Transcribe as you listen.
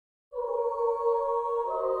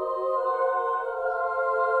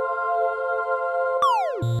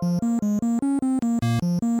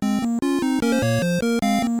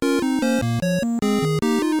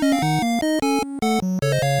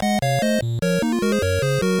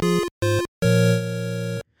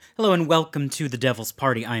Hello and welcome to The Devil's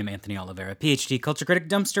Party. I am Anthony Oliveira, PhD, culture critic,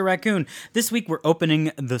 dumpster raccoon. This week we're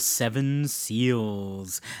opening The Seven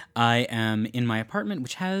Seals. I am in my apartment,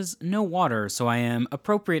 which has no water, so I am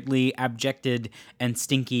appropriately abjected and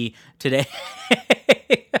stinky today.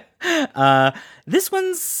 This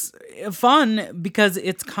one's fun because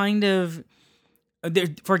it's kind of...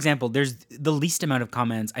 for example, there's the least amount of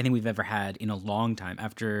comments I think we've ever had in a long time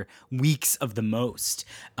after weeks of the most.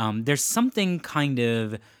 There's something kind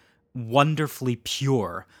of wonderfully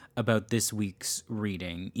pure about this week's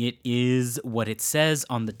reading. It is what it says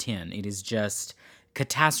on the tin. It is just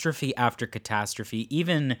catastrophe after catastrophe.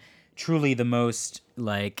 Even truly the most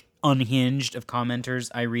unhinged of commenters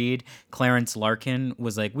I read, Clarence Larkin,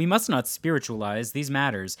 was like, we must not spiritualize these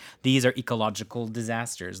matters. These are ecological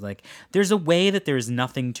disasters. Like, there's a way that there's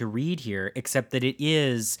nothing to read here, except that it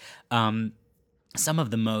is some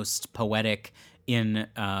of the most poetic in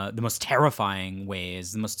the most terrifying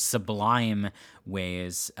ways, the most sublime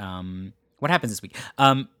ways. What happens this week?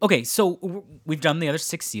 Okay, so we've done the other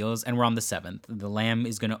six seals, and we're on the seventh. The Lamb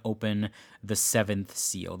is going to open the seventh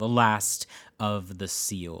seal, the last of the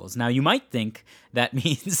seals. Now, you might think that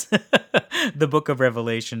means the book of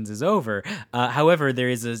Revelations is over. However, there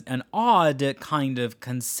is an odd kind of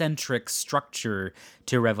concentric structure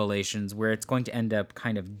to Revelations where it's going to end up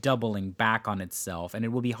kind of doubling back on itself, and it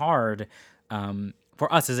will be hard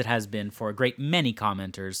for us, as it has been for a great many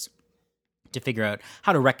commenters, to figure out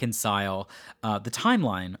how to reconcile the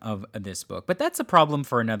timeline of this book. But that's a problem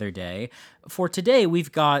for another day. For today,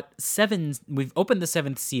 we've opened the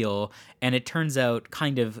seventh seal, and it turns out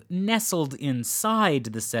kind of nestled inside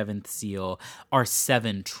the seventh seal are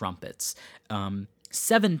seven trumpets.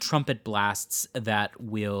 Seven trumpet blasts that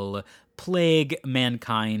will plague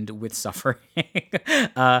mankind with suffering.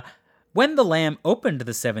 When the Lamb opened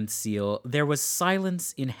the seventh seal, there was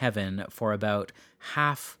silence in heaven for about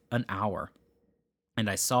half an hour. And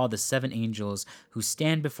I saw the seven angels who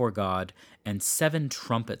stand before God, and seven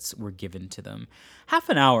trumpets were given to them. Half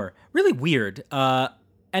an hour. Really weird. And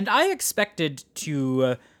I expected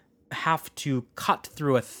to have to cut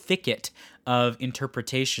through a thicket of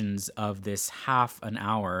interpretations of this half an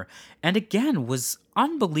hour, and again was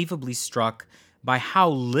unbelievably struck by how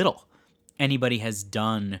little anybody has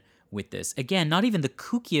done with this. Again, not even the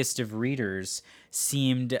kookiest of readers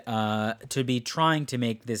seemed to be trying to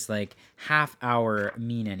make this half hour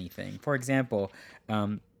mean anything. For example,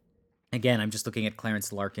 again, I'm just looking at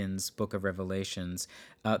Clarence Larkin's Book of Revelations.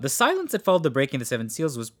 The silence that followed the breaking of the seven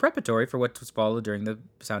seals was preparatory for what was followed during the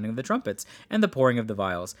sounding of the trumpets and the pouring of the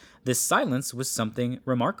vials. This silence was something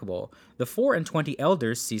remarkable. The 24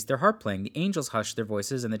 elders ceased their harp playing, the angels hushed their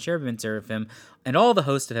voices, and the cherubim and seraphim and all the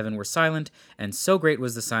host of heaven were silent, and so great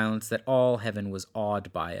was the silence that all heaven was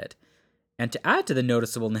awed by it. And to add to the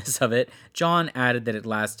noticeableness of it, John added that it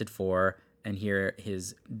lasted for, and here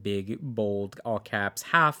his big, bold, all caps,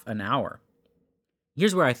 half an hour.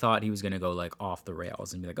 Here's where I thought he was going to go off the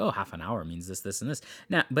rails and be like, oh, half an hour means this, this, and this.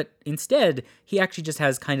 Now, but instead, he actually just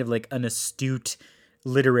has kind of an astute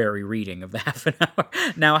literary reading of the half an hour.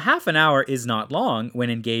 Now, half an hour is not long when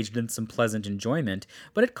engaged in some pleasant enjoyment,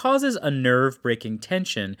 but it causes a nerve-breaking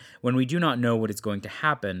tension when we do not know what is going to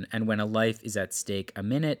happen, and when a life is at stake a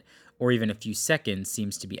minute, or even a few seconds,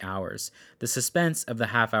 seems to be hours. The suspense of the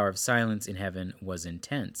half hour of silence in heaven was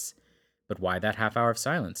intense. But why that half hour of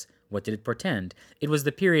silence? What did it portend? It was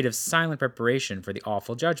the period of silent preparation for the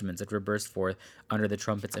awful judgments that were burst forth under the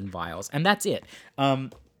trumpets and vials. And that's it.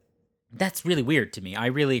 That's really weird to me. I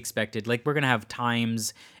really expected, we're going to have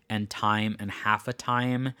times and time and half a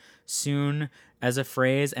time soon as a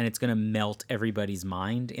phrase, and it's going to melt everybody's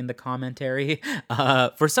mind in the commentary.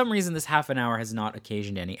 For some reason, this half an hour has not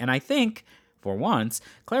occasioned any. And I think, for once,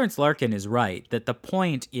 Clarence Larkin is right, that the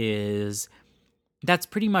point is that's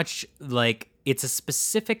pretty much it's a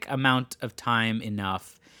specific amount of time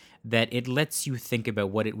enough that it lets you think about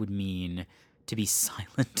what it would mean to be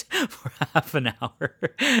silent for half an hour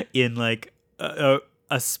in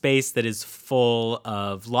a space that is full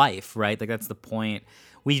of life, right? That's the point.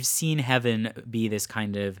 We've seen heaven be this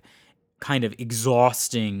kind of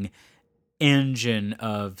exhausting engine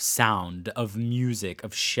of sound, of music,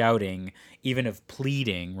 of shouting, even of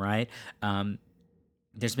pleading, right?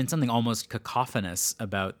 There's been something almost cacophonous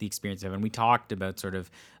about the experience of heaven. We talked about sort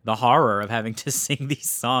of the horror of having to sing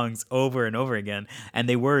these songs over and over again, and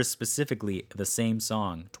they were specifically the same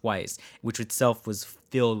song twice, which itself was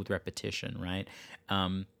filled with repetition, right?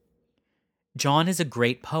 John is a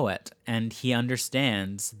great poet, and he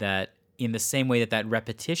understands that in the same way that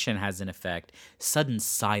repetition has an effect, sudden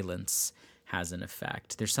silence has an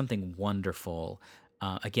effect. There's something wonderful,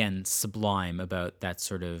 again, sublime about that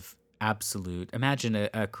sort of absolute. Imagine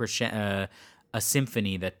a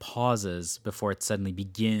symphony that pauses before it suddenly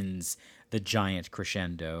begins the giant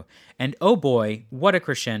crescendo. And oh boy, what a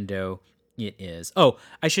crescendo it is. Oh,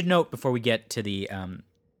 I should note before we get to the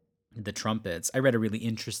trumpets, I read a really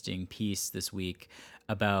interesting piece this week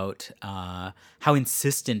about how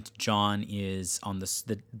insistent John is on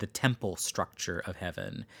the temple structure of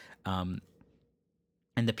heaven. Um,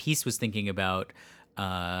 and the piece was thinking about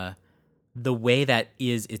the way that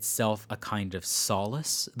is itself a kind of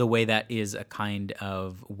solace, the way that is a kind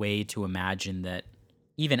of way to imagine that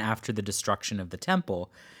even after the destruction of the temple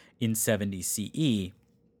in 70 CE,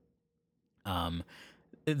 um,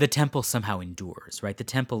 the temple somehow endures, right? The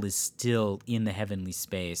temple is still in the heavenly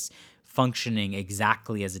space, functioning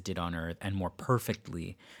exactly as it did on earth and more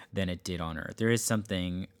perfectly than it did on earth. There is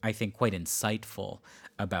something, I think, quite insightful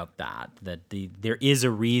about that, there is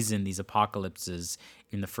a reason these apocalypses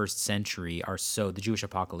in the first century the Jewish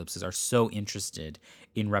apocalypses are so interested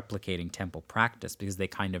in replicating temple practice, because they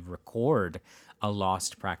kind of record a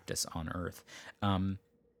lost practice on earth.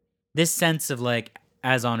 This sense of like,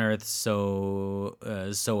 as on earth, so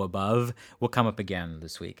above, will come up again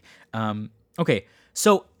this week. Okay,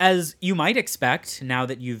 so as you might expect, now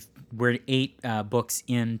that we're 8 books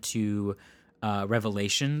into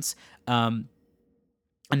Revelations,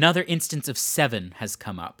 another instance of 7 has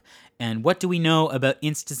come up. And what do we know about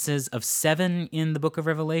instances of 7 in the book of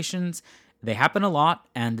Revelations? They happen a lot,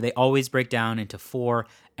 and they always break down into 4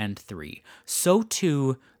 and 3. So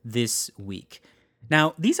too this week.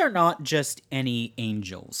 Now, these are not just any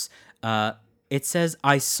angels. It says,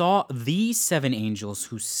 I saw the 7 angels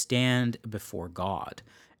who stand before God,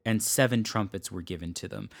 and 7 trumpets were given to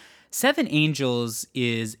them. 7 angels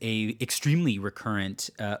is a extremely recurrent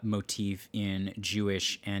motif in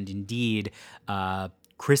Jewish and indeed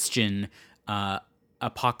Christian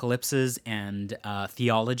apocalypses and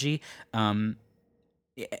theology.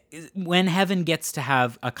 When heaven gets to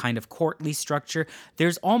have a kind of courtly structure,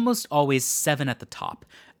 there's almost always 7 at the top.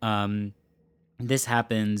 This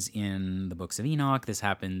happens in the books of Enoch. This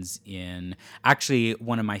happens in actually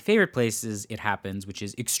one of my favorite places it happens, which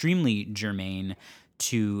is extremely germane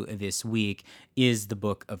to this week, is the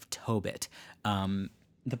book of Tobit.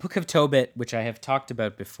 The book of Tobit, which I have talked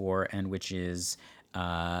about before and which is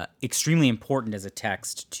extremely important as a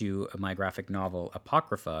text to my graphic novel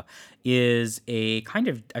Apocrypha, is a kind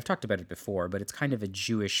of, I've talked about it before, but it's kind of a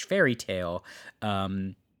Jewish fairy tale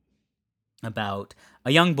about a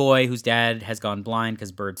young boy whose dad has gone blind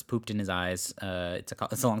because birds pooped in his eyes. It's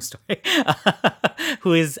a long story.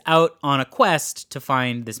 Who is out on a quest to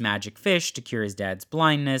find this magic fish to cure his dad's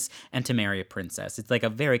blindness and to marry a princess. It's like a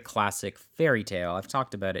very classic fairy tale. I've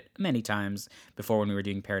talked about it many times before when we were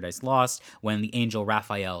doing Paradise Lost, when the angel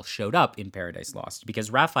Raphael showed up in Paradise Lost, because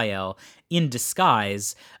Raphael, in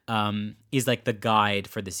disguise, is like the guide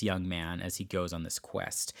for this young man as he goes on this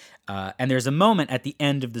quest. And there's a moment at the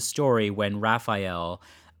end of the story when Raphael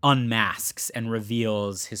unmasks and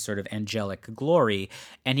reveals his sort of angelic glory,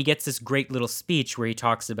 and he gets this great little speech where he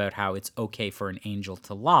talks about how it's okay for an angel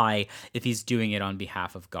to lie if he's doing it on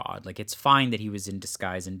behalf of God. Like, it's fine that he was in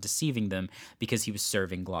disguise and deceiving them because he was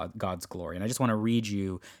serving God's glory. And I just want to read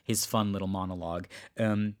you his fun little monologue.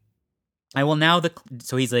 I will now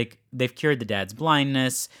so he's like, they've cured the dad's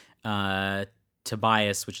blindness.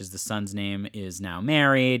 Tobias, which is the son's name, is now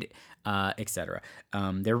married, etc.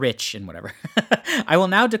 They're rich and whatever. I will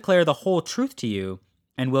now declare the whole truth to you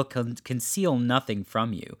and will conceal nothing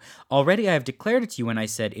from you. Already I have declared it to you when I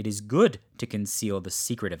said it is good to conceal the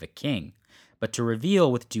secret of a king, but to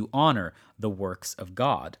reveal with due honor the works of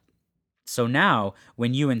God. So now,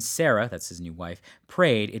 when you and Sarah, that's his new wife,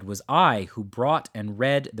 prayed, it was I who brought and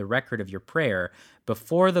read the record of your prayer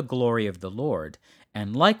before the glory of the Lord,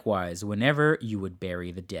 and likewise whenever you would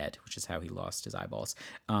bury the dead, which is how he lost his eyeballs.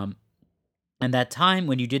 And that time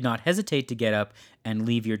when you did not hesitate to get up and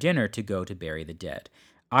leave your dinner to go to bury the dead.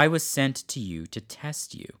 I was sent to you to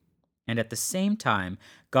test you. And at the same time,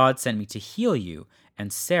 God sent me to heal you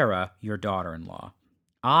and Sarah, your daughter-in-law.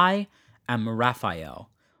 I am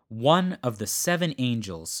Raphael, one of the 7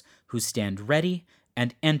 angels who stand ready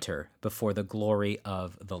and enter before the glory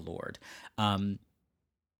of the Lord.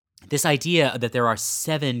 This idea that there are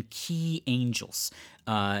 7 key angels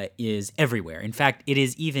is everywhere. In fact, it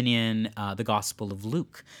is even in the Gospel of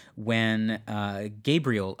Luke when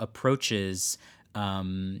Gabriel approaches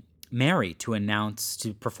Mary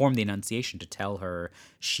to perform the Annunciation, to tell her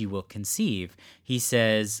she will conceive. He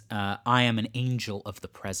says, I am an angel of the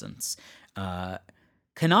presence.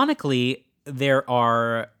 Canonically, there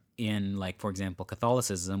are in, like, for example,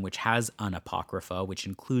 Catholicism, which has an apocrypha, which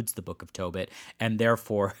includes the Book of Tobit, and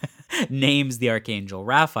therefore names the archangel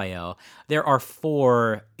Raphael, there are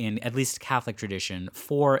four, in at least Catholic tradition,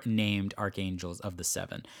 four named archangels of the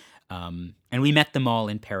seven. And we met them all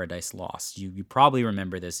in Paradise Lost. You probably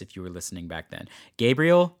remember this if you were listening back then.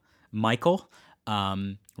 Gabriel, Michael,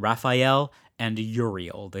 Raphael, and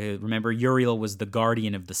Uriel. Remember, Uriel was the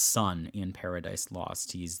guardian of the sun in Paradise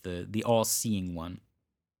Lost. He's the all-seeing one.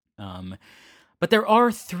 But there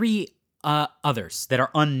are three others that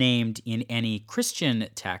are unnamed in any Christian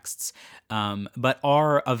texts, but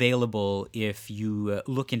are available if you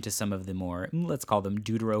look into some of the more, let's call them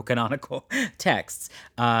deuterocanonical texts.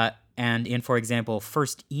 And in, for example,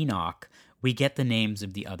 First Enoch, we get the names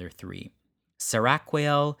of the other three: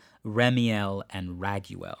 Seraquiel, Remiel, and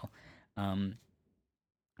Raguel.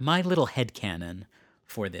 My little headcanon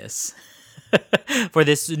for this, for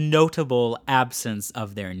this notable absence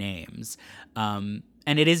of their names, and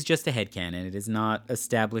it is just a headcanon. It is not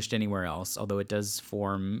established anywhere else, although it does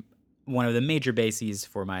form one of the major bases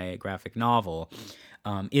for my graphic novel,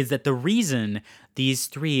 is that the reason these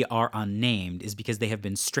three are unnamed is because they have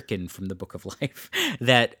been stricken from the Book of Life.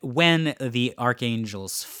 That when the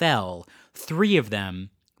archangels fell, three of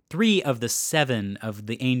the seven of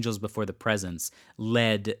the angels before the presence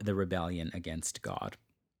led the rebellion against God.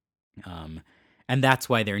 And that's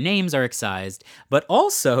why their names are excised. But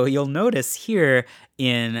also, you'll notice here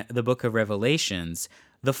in the book of Revelations,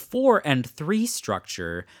 the 4 and 3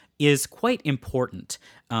 structure is quite important,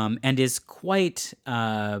 and is quite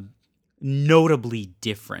notably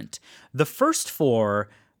different. The first 4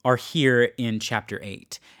 are here in chapter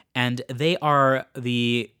 8, and they are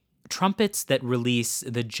the trumpets that release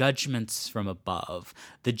the judgments from above,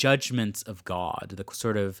 the judgments of God, the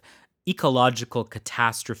sort of ecological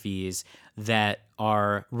catastrophes that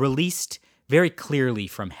are released very clearly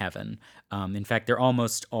from heaven. In fact, they are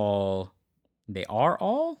all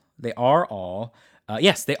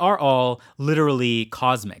literally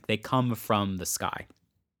cosmic. They come from the sky.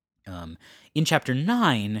 In chapter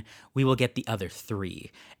 9, we will get the other 3,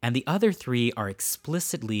 and the other 3 are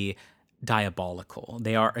explicitly diabolical.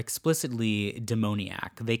 They are explicitly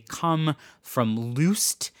demoniac. They come from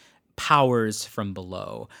loosed powers from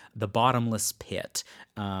below, the bottomless pit,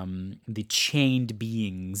 the chained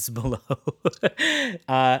beings below.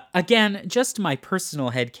 Again, just my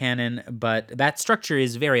personal headcanon, but that structure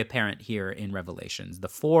is very apparent here in Revelations. The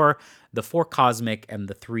four cosmic and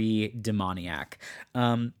the 3 demoniac.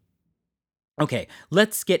 Okay,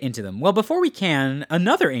 let's get into them. Well, before we can,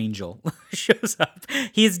 another angel shows up.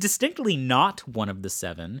 He is distinctly not one of the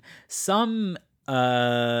 7. Some,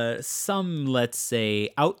 let's say,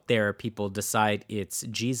 out there people decide it's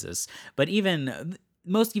Jesus. But even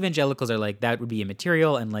most evangelicals are like, that would be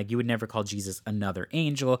immaterial, and like you would never call Jesus another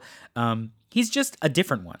angel. He's just a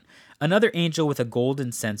different one. Another angel with a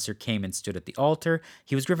golden censer came and stood at the altar.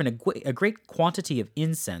 He was given a great quantity of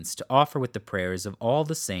incense to offer with the prayers of all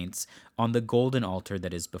the saints on the golden altar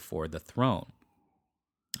that is before the throne.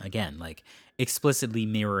 Again, like explicitly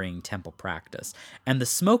mirroring temple practice. And the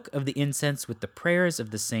smoke of the incense with the prayers of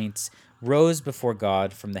the saints rose before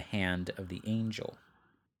God from the hand of the angel.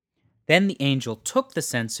 Then the angel took the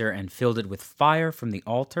censer and filled it with fire from the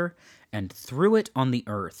altar and threw it on the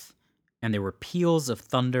earth. And there were peals of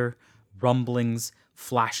thunder, rumblings,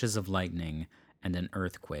 flashes of lightning, and an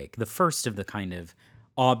earthquake. The first of the kind of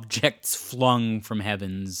objects flung from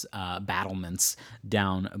heaven's battlements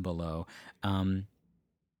down below. And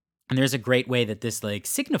there's a great way that this like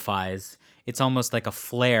signifies, it's almost like a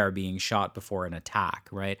flare being shot before an attack,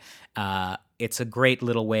 right? It's a great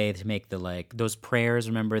little way to make the like those prayers.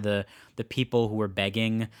 Remember the people who were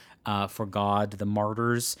begging for God, the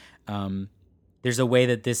martyrs. There's a way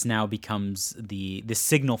that this now becomes the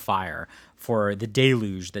signal fire for the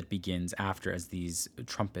deluge that begins after as these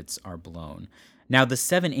trumpets are blown. Now the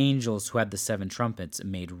 7 angels who had the 7 trumpets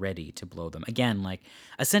made ready to blow them. Again, like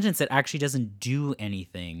a sentence that actually doesn't do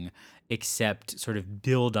anything except sort of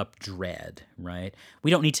build up dread, right?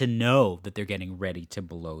 We don't need to know that they're getting ready to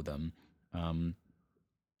blow them.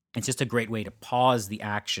 It's just a great way to pause the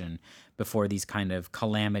action before these kind of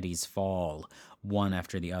calamities fall one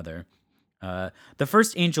after the other. The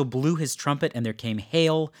first angel blew his trumpet, and there came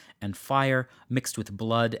hail and fire mixed with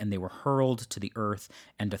blood, and they were hurled to the earth,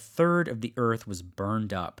 and a third of the earth was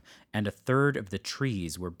burned up, and a third of the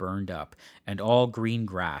trees were burned up, and all green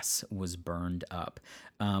grass was burned up.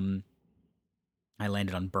 I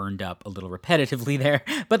landed on burned up a little repetitively there,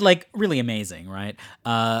 but like really amazing, right?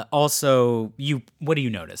 Also, what do you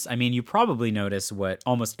notice? I mean, you probably notice what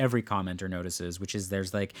almost every commenter notices, which is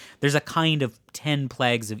there's a kind of 10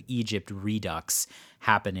 plagues of Egypt redux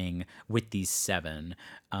happening with these seven.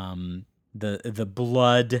 The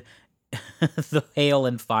blood, the hail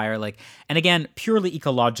and fire, like, and again, purely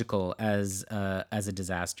ecological as a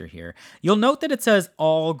disaster here. You'll note that it says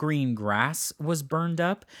all green grass was burned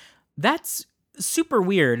up. That's super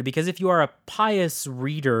weird because if you are a pious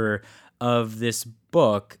reader of this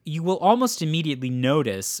book, you will almost immediately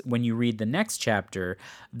notice when you read the next chapter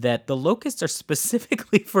that the locusts are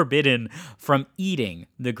specifically forbidden from eating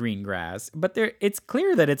the green grass. But it's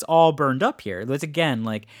clear that it's all burned up here. It's again,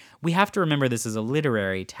 like, we have to remember this is a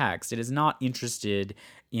literary text. It is not interested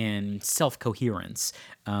in self-coherence.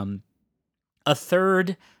 A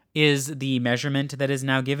third is the measurement that is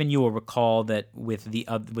now given. You will recall that with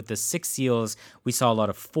the six seals, we saw a lot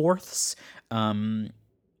of fourths.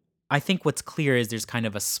 I think what's clear is there's kind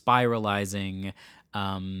of a spiralizing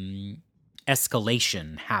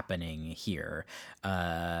escalation happening here.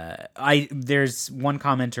 There's one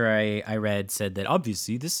commenter I read said that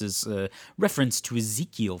obviously this is a reference to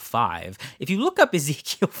Ezekiel 5. If you look up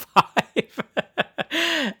Ezekiel 5,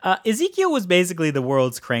 Ezekiel was basically the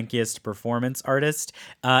world's crankiest performance artist,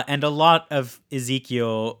 and a lot of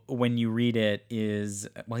Ezekiel, when you read it, is,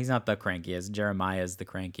 well, he's not the crankiest. Jeremiah is the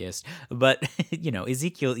crankiest, but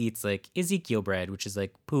Ezekiel eats like Ezekiel bread, which is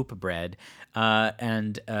like poop bread,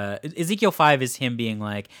 and Ezekiel 5 is him being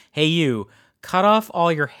like, "Hey, you, cut off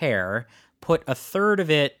all your hair, put a third of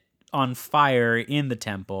it on fire in the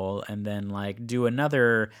temple, and then like do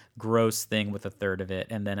another gross thing with a third of it,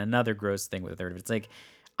 and then another gross thing with a third of it." It's like,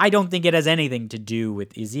 I don't think it has anything to do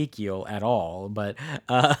with Ezekiel at all, but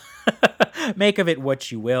make of it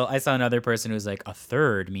what you will. I saw another person who was like, a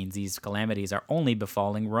third means these calamities are only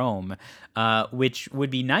befalling Rome, which would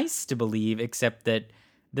be nice to believe, except that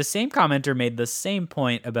the same commenter made the same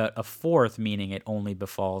point about a fourth meaning it only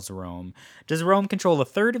befalls Rome. Does Rome control a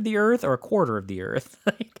third of the earth or a quarter of the earth?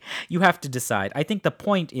 Like, you have to decide. I think the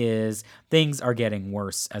point is things are getting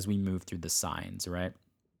worse as we move through the signs, right?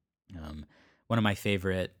 One of my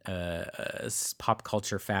favorite pop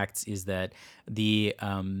culture facts is that the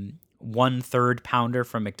 1/3 pounder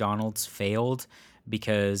from McDonald's failed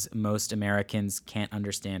because most Americans can't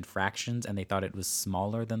understand fractions and they thought it was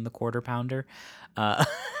smaller than the quarter pounder.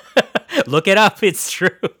 Look it up, it's true.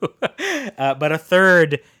 But a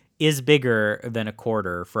third is bigger than a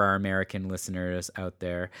quarter for our American listeners out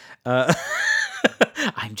there.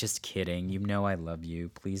 I'm just kidding. You know I love you.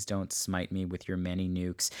 Please don't smite me with your many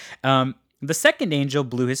nukes. The second angel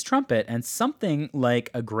blew his trumpet, and something like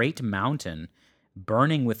a great mountain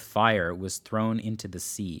burning with fire was thrown into the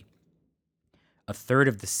sea. A third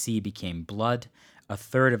of the sea became blood, a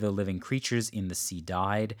third of the living creatures in the sea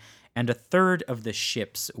died, and a third of the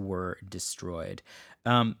ships were destroyed.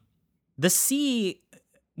 The sea,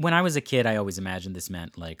 when I was a kid, I always imagined this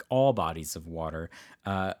meant like all bodies of water.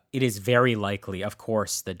 It is very likely, of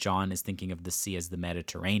course, that John is thinking of the sea as the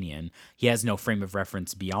Mediterranean. He has no frame of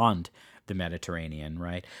reference beyond the Mediterranean,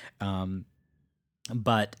 right?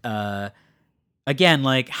 But again,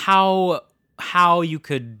 like how you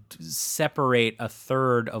could separate a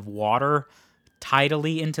third of water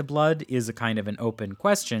tidally into blood is a kind of an open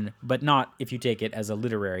question, but not if you take it as a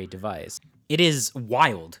literary device. It is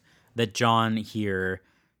wild that John here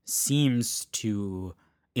seems to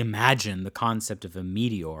imagine the concept of a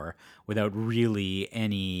meteor without really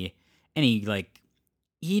any like,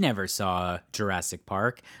 he never saw Jurassic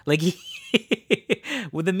Park. Like,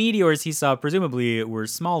 with the meteors he saw presumably were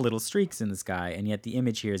small little streaks in the sky, and yet the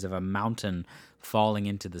image here is of a mountain falling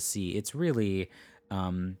into the sea. It's really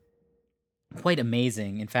quite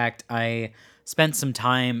amazing. In fact, I spent some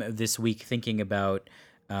time this week thinking about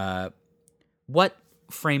what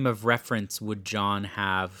frame of reference would John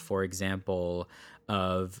have, for example,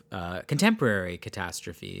 of contemporary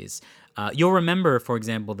catastrophes. You'll remember, for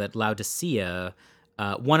example, that Laodicea,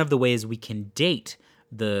 one of the ways we can date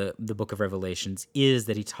the book of Revelations is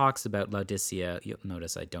that he talks about Laodicea. You'll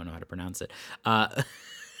notice I don't know how to pronounce it.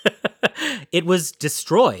 It was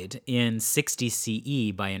destroyed in 60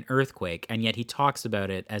 CE by an earthquake, and yet he talks about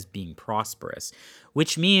it as being prosperous,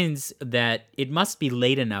 which means that it must be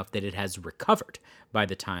late enough that it has recovered by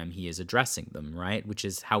the time he is addressing them, right? Which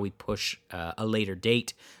is how we push a later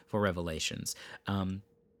date for Revelations.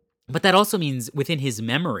 But that also means within his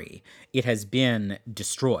memory, it has been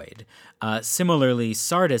destroyed. Similarly,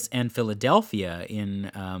 Sardis and Philadelphia in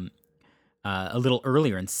a little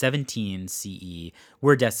earlier in 17 CE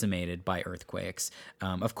were decimated by earthquakes.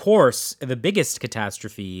 Of course, the biggest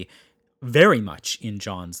catastrophe very much in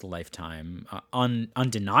John's lifetime,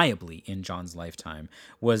 undeniably in John's lifetime,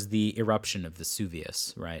 was the eruption of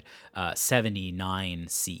Vesuvius, right? 79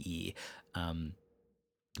 CE.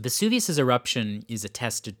 Vesuvius's eruption is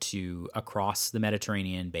attested to across the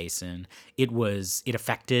Mediterranean basin. It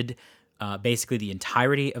affected basically the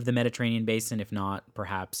entirety of the Mediterranean basin, if not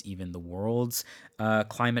perhaps even the world's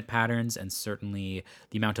climate patterns, and certainly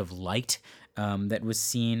the amount of light that was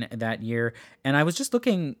seen that year. And I was just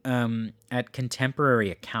looking at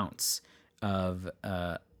contemporary accounts of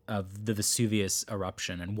the Vesuvius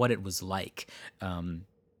eruption and what it was like.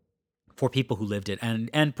 For people who lived it,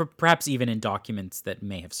 and perhaps even in documents that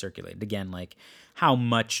may have circulated. Again, like how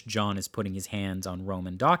much John is putting his hands on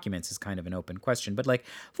Roman documents is kind of an open question. But like,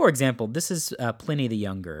 for example, this is Pliny the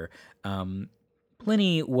Younger. He's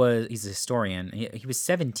a historian. He was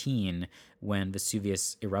 17 when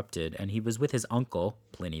Vesuvius erupted, and he was with his uncle,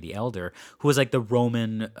 Pliny the Elder, who was like the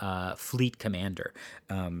Roman fleet commander.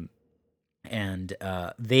 And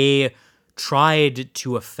they tried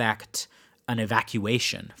to effect an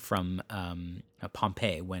evacuation from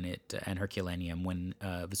Pompeii and Herculaneum when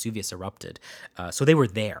Vesuvius erupted. So they were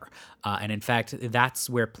there. And in fact, that's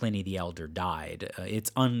where Pliny the Elder died.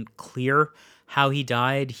 It's unclear how he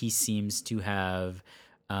died. He seems to have...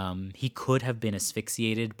 he could have been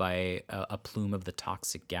asphyxiated by a plume of the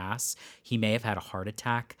toxic gas. He may have had a heart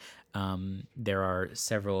attack. There are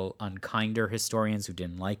several unkinder historians who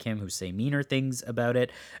didn't like him, who say meaner things about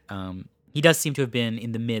it. He does seem to have been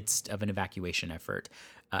in the midst of an evacuation effort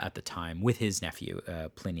at the time with his nephew,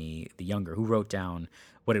 Pliny the Younger, who wrote down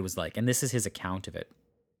what it was like. And this is his account of it.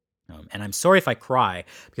 And I'm sorry if I cry,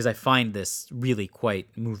 because I find this really quite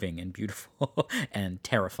moving and beautiful and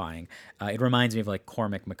terrifying. It reminds me of like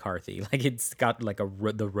Cormac McCarthy. Like it's got like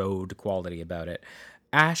the road quality about it.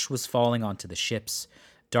 Ash was falling onto the ships,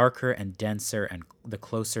 darker and denser, and the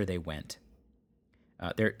closer they went.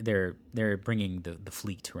 They're bringing the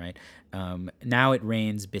fleet, right? Now it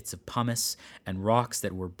rains bits of pumice and rocks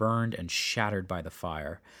that were burned and shattered by the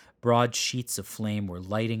fire. Broad sheets of flame were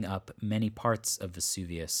lighting up many parts of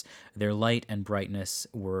Vesuvius. Their light and brightness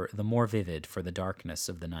were the more vivid for the darkness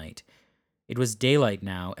of the night. It was daylight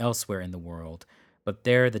now elsewhere in the world, but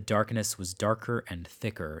there the darkness was darker and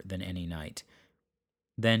thicker than any night.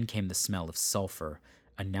 Then came the smell of sulfur,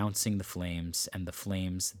 announcing the flames, and the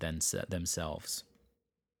flames themselves.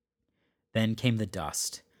 Then came the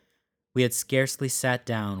dust. We had scarcely sat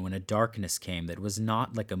down when a darkness came that was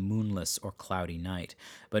not like a moonless or cloudy night,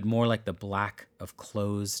 but more like the black of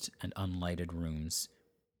closed and unlighted rooms.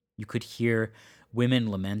 You could hear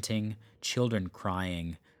women lamenting, children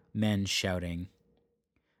crying, men shouting.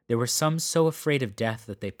 There were some so afraid of death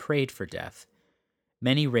that they prayed for death.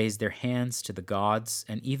 Many raised their hands to the gods,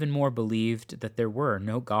 and even more believed that there were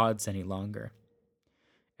no gods any longer.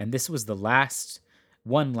 And this was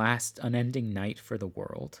one last unending night for the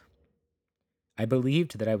world. I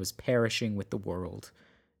believed that I was perishing with the world,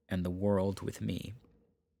 and the world with me.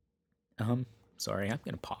 Sorry, I'm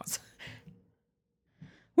gonna pause.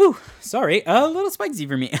 Woo, sorry, a little spicy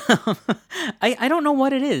for me. I don't know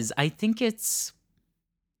what it is. I think it's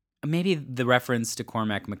maybe the reference to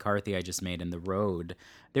Cormac McCarthy I just made in The Road.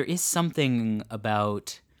 There is something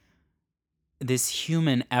about this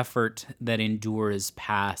human effort that endures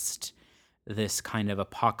past this kind of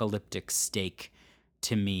apocalyptic stake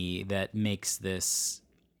to me that makes this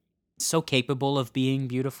so capable of being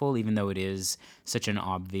beautiful, even though it is such an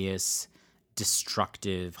obvious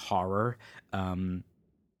destructive horror.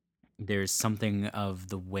 There's something of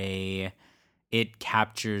the way it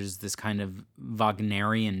captures this kind of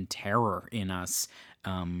Wagnerian terror in us.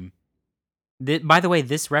 By the way,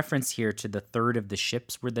 this reference here to the third of the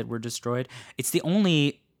ships that were destroyed, it's the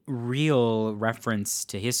only real reference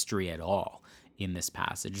to history at all in this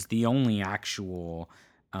passage. It's the only actual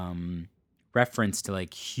reference to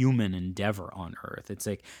like human endeavor on Earth. It's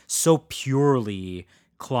like so purely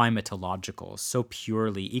climatological, so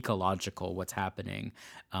purely ecological what's happening,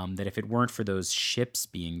 that if it weren't for those ships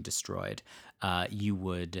being destroyed, you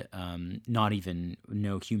would not even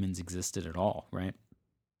know humans existed at all, right?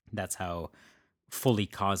 That's how fully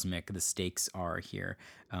cosmic the stakes are here.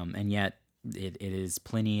 And yet it is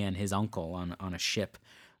Pliny and his uncle on a ship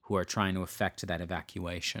who are trying to effect that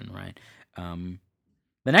evacuation, right?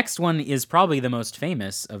 The next one is probably the most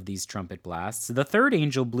famous of these trumpet blasts. The third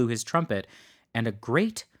angel blew his trumpet, and a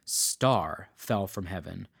great star fell from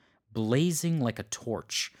heaven, blazing like a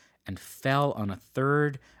torch, and fell on a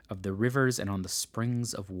third of the rivers and on the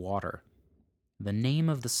springs of water. The name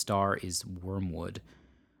of the star is Wormwood.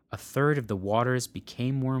 A third of the waters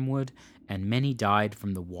became wormwood, and many died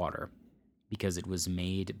from the water, because it was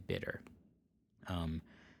made bitter.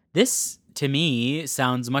 This, to me,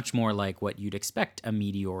 sounds much more like what you'd expect a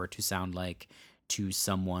meteor to sound like to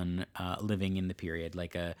someone living in the period,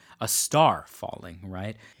 like a star falling,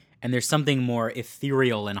 right? And there's something more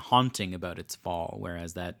ethereal and haunting about its fall,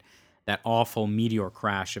 whereas that awful meteor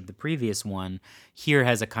crash of the previous one here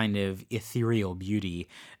has a kind of ethereal beauty.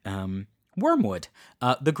 Wormwood.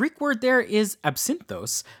 The Greek word there is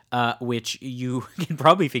absinthos, which you can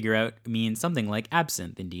probably figure out means something like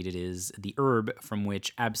absinthe. Indeed, it is the herb from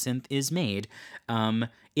which absinthe is made.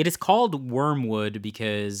 It is called wormwood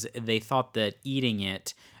because they thought that eating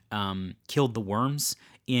it killed the worms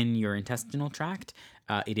in your intestinal tract.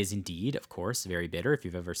 It is indeed, of course, very bitter. If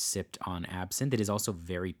you've ever sipped on absinthe, it is also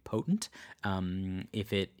very potent.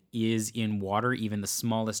 If it is in water, even the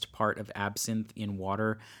smallest part of absinthe in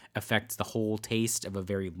water affects the whole taste of a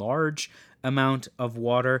very large amount of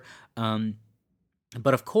water.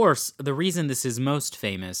 But of course, the reason this is most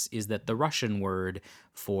famous is that the Russian word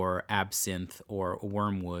for absinthe or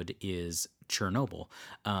wormwood is Chernobyl.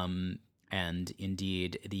 And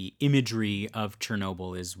indeed, the imagery of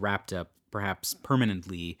Chernobyl is wrapped up perhaps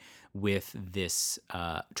permanently with this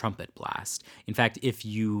trumpet blast. In fact, if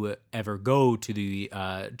you ever go to the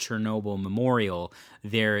Chernobyl Memorial,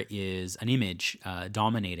 there is an image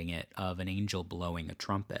dominating it of an angel blowing a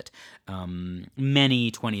trumpet.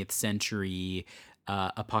 Many 20th century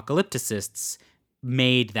apocalypticists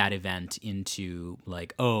made that event into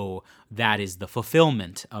like, oh, that is the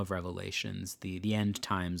fulfillment of Revelations. The end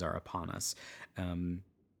times are upon us.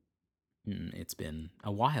 It's been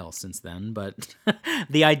a while since then, but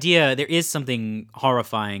the idea, there is something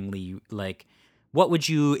horrifyingly like, what would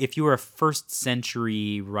you, if you were a first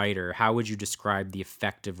century writer, how would you describe the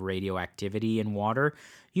effect of radioactivity in water?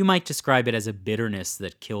 You might describe it as a bitterness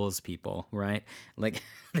that kills people, right? Like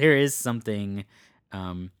there is something,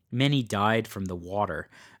 many died from the water.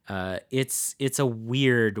 It's a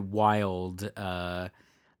weird, wild,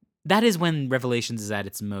 that is when Revelations is at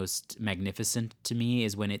its most magnificent to me,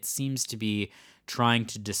 is when it seems to be trying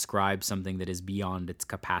to describe something that is beyond its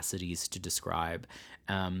capacities to describe.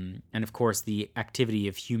 And of course, the activity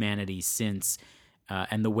of humanity since,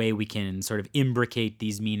 and the way we can sort of imbricate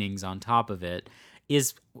these meanings on top of it,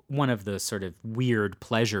 is one of the sort of weird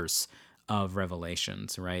pleasures of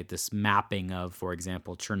Revelations, right? This mapping of, for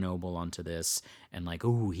example, Chernobyl onto this, and like,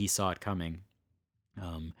 ooh, he saw it coming.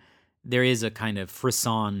 There is a kind of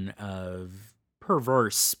frisson of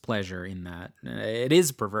perverse pleasure in that. It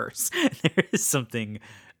is perverse. There is something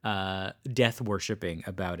death worshipping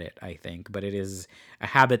about it, I think. But it is a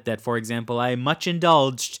habit that, for example, I much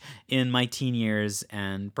indulged in my teen years,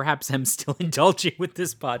 and perhaps I'm still indulging with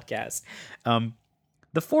this podcast.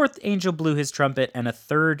 The fourth angel blew his trumpet, and a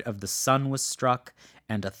third of the sun was struck,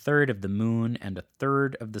 and a third of the moon, and a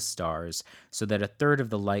third of the stars, so that a third of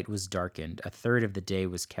the light was darkened, a third of the day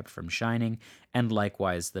was kept from shining, and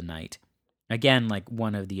likewise the night. Again, like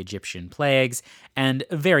one of the Egyptian plagues, and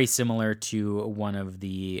very similar to one of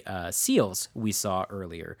the seals we saw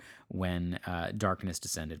earlier when darkness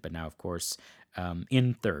descended, but now, of course,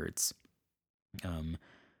 in thirds.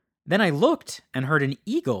 Then I looked and heard an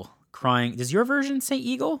eagle crying. Does your version say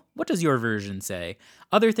eagle? What does your version say?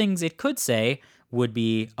 Other things it could say would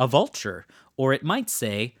be a vulture, or it might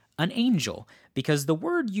say an angel, because the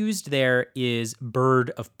word used there is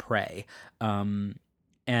bird of prey.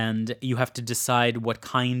 And you have to decide what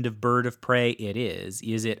kind of bird of prey it is.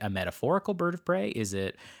 Is it a metaphorical bird of prey? Is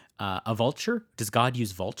it a vulture? Does God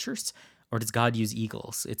use vultures? Or does God use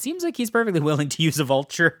eagles? It seems like he's perfectly willing to use a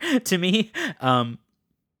vulture to me.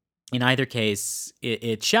 In either case,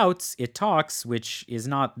 it shouts, it talks, which is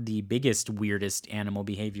not the biggest, weirdest animal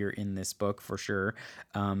behavior in this book, for sure.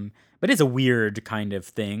 But it's a weird kind of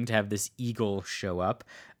thing to have this eagle show up.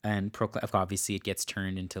 And obviously it gets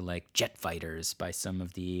turned into like jet fighters by some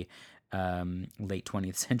of the late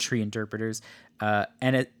 20th century interpreters.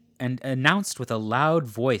 And announced with a loud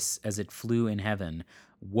voice as it flew in heaven,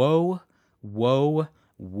 "Woe, woe,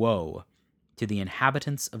 woe to the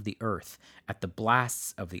inhabitants of the earth at the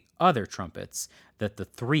blasts of the other trumpets that the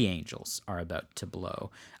three angels are about to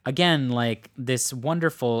blow." Again, like this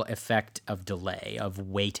wonderful effect of delay, of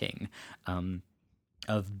waiting,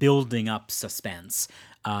 of building up suspense.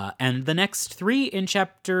 And the next three in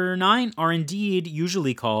chapter 9 are indeed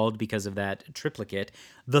usually called, because of that triplicate,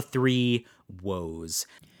 the three woes.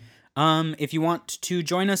 If you want to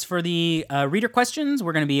join us for the reader questions,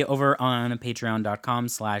 we're going to be over on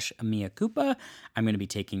patreon.com/miakupa. I'm going to be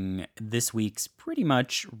taking this week's pretty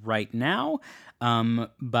much right now.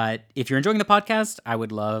 But if you're enjoying the podcast, I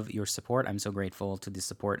would love your support. I'm so grateful to the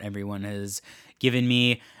support everyone has given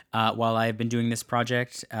me while I've been doing this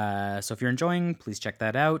project. So if you're enjoying, please check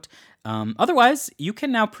that out. Otherwise, you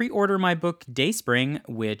can now pre-order my book Dayspring,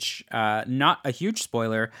 which, not a huge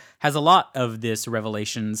spoiler, has a lot of this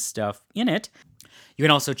Revelation stuff in it. You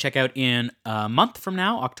can also check out in a month from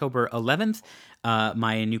now, October 11th,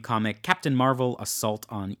 my new comic, Captain Marvel Assault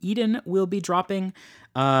on Eden, will be dropping.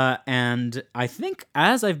 And I think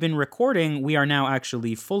as I've been recording, we are now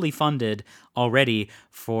actually fully funded already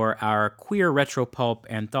for our queer retro pulp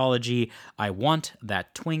anthology, I Want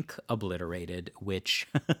That Twink Obliterated, which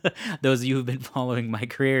those of you who've been following my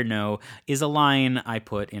career know is a line I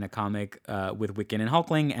put in a comic with Wiccan and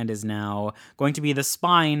Hulkling and is now going to be the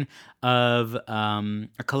spine of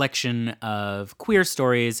a collection of queer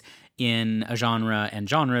stories in a genre and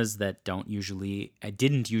genres that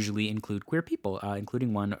didn't usually include queer people,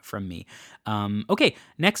 including one from me. Okay,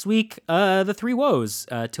 next week, the three woes.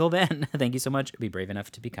 Till then, thank you so much. Be brave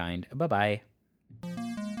enough to be kind. Bye-bye.